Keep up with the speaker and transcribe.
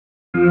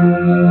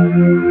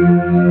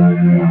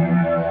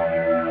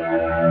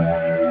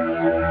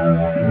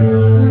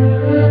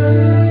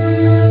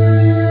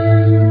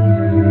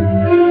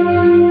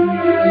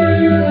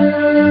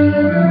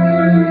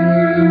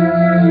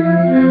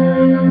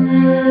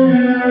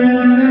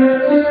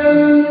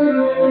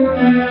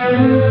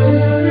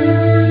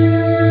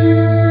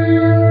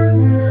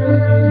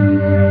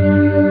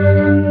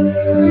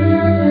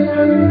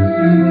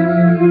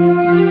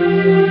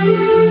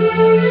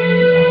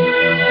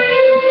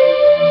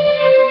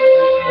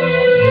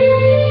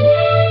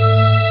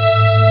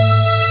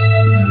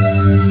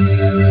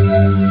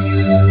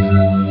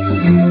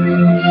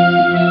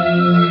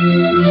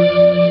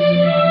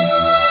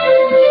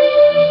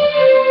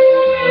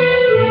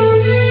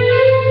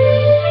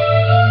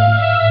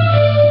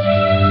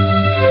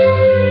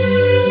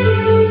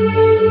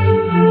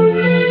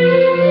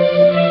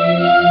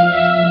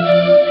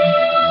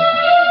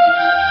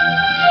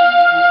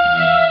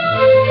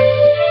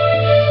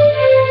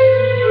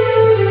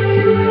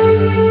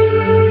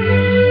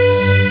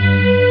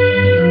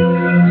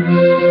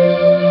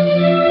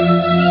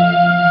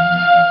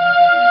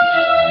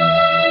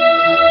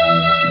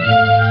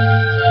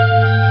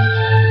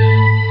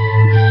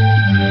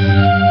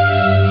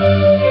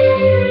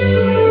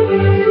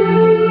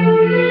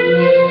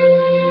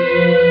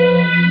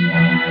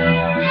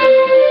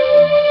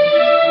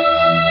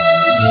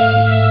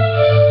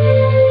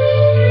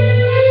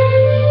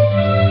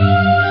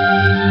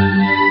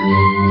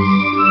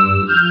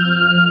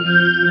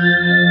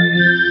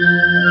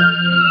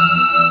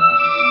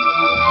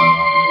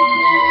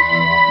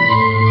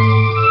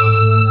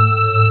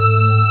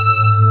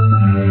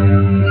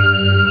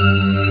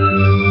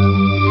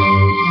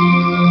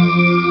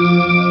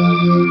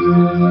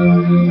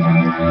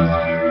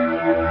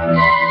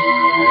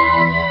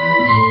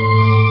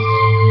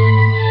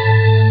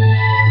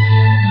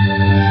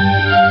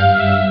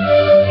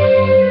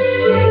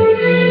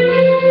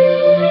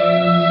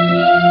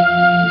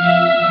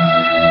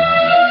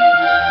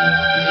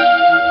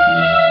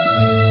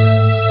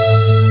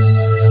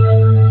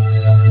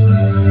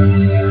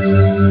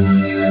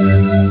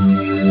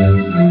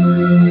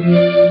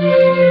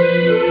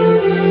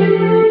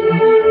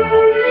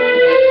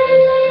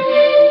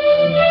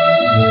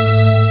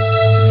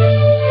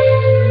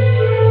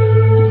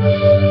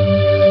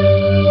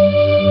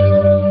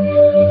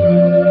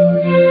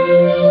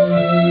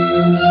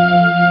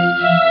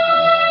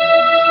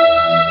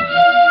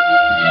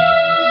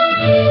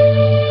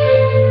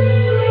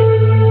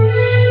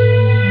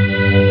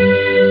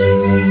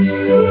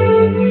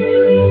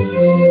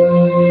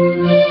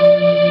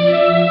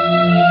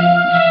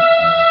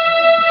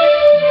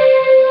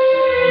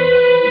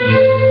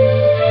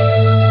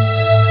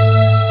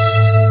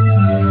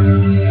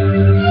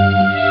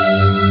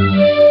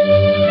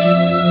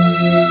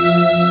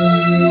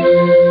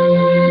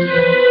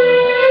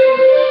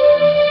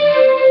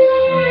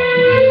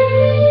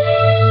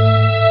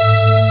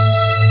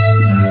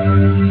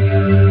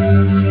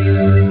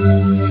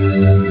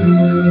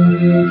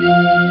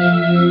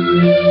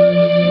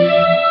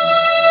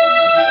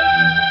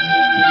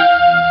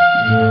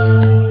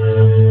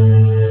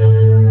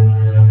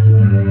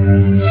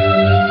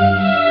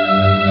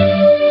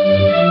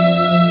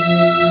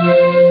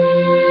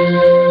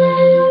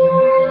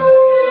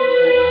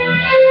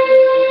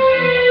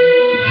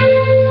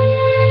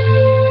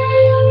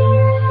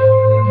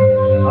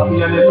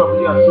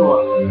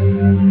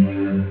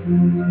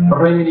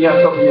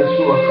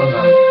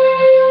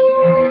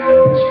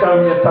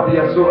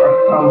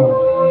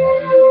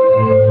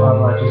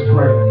Father, I just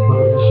pray for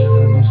the mission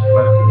and this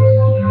practice.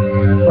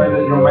 Pray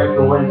that you'll make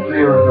the way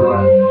clear in the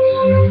rapids.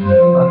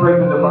 I pray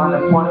for divine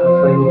appointments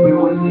that you'll be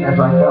with me as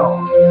I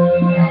go.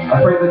 I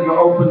pray that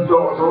you'll open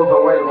doors all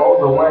the way.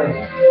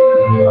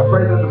 I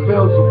pray that the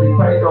bills will be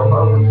paid off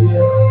over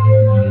here.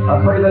 I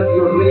pray that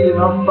you'll lead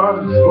enough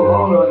funds for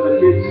Rona and the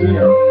kids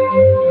here.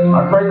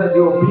 I pray that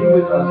you'll be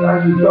with us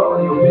as you go,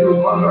 and you'll be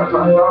with Rona as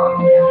I'm gone.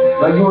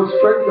 That you will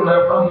strengthen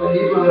our family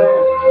even then.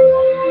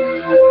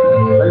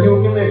 That you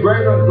will give me a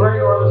greater and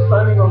greater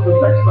understanding of the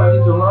text I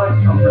need to write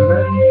and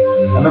present.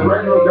 And a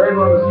greater and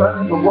greater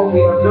understanding of what we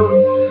are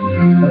doing.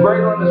 A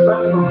greater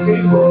understanding of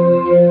people.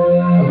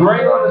 A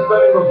greater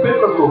understanding of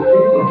biblical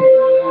people.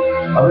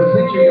 I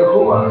beseech you,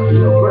 Yahuwah, for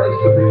your grace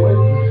to be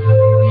with me.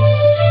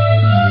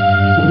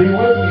 To be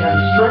with me and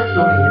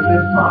strengthen me in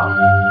this path.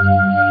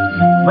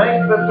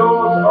 Make the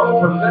doors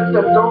open. Let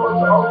the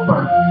doors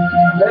open.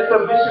 Let the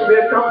mission be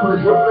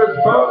accomplished. Whether it's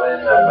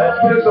Berlin and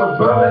Memphis, or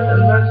Berlin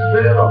and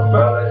Nashville, or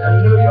Berlin and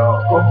New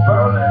York, or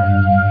Berlin.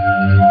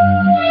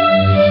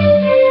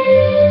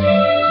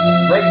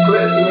 Make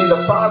clear to me the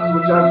path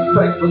which I have to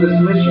take for this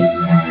mission.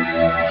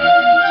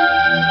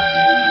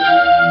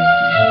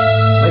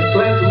 Make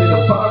clear to me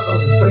the path I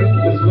have to take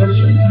for this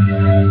mission.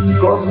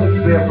 Cause me to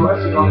be a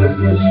blessing on this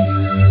mission.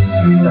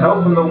 To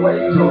open the way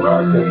to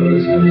America for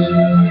this mission.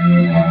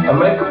 And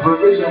make a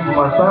provision for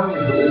my family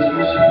for this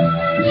mission.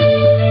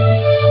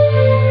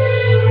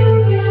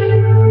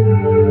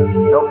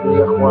 Help me,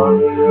 Yahweh.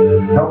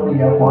 Help me,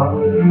 Yahweh.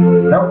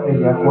 Help me,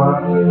 Yahweh.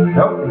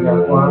 Help me,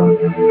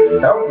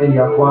 Yahweh. Help me,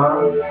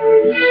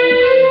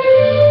 Yahweh.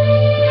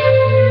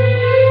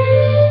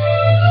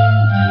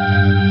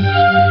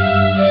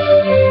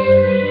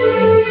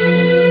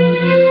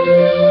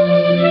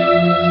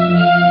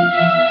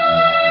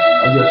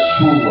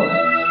 Yeshua.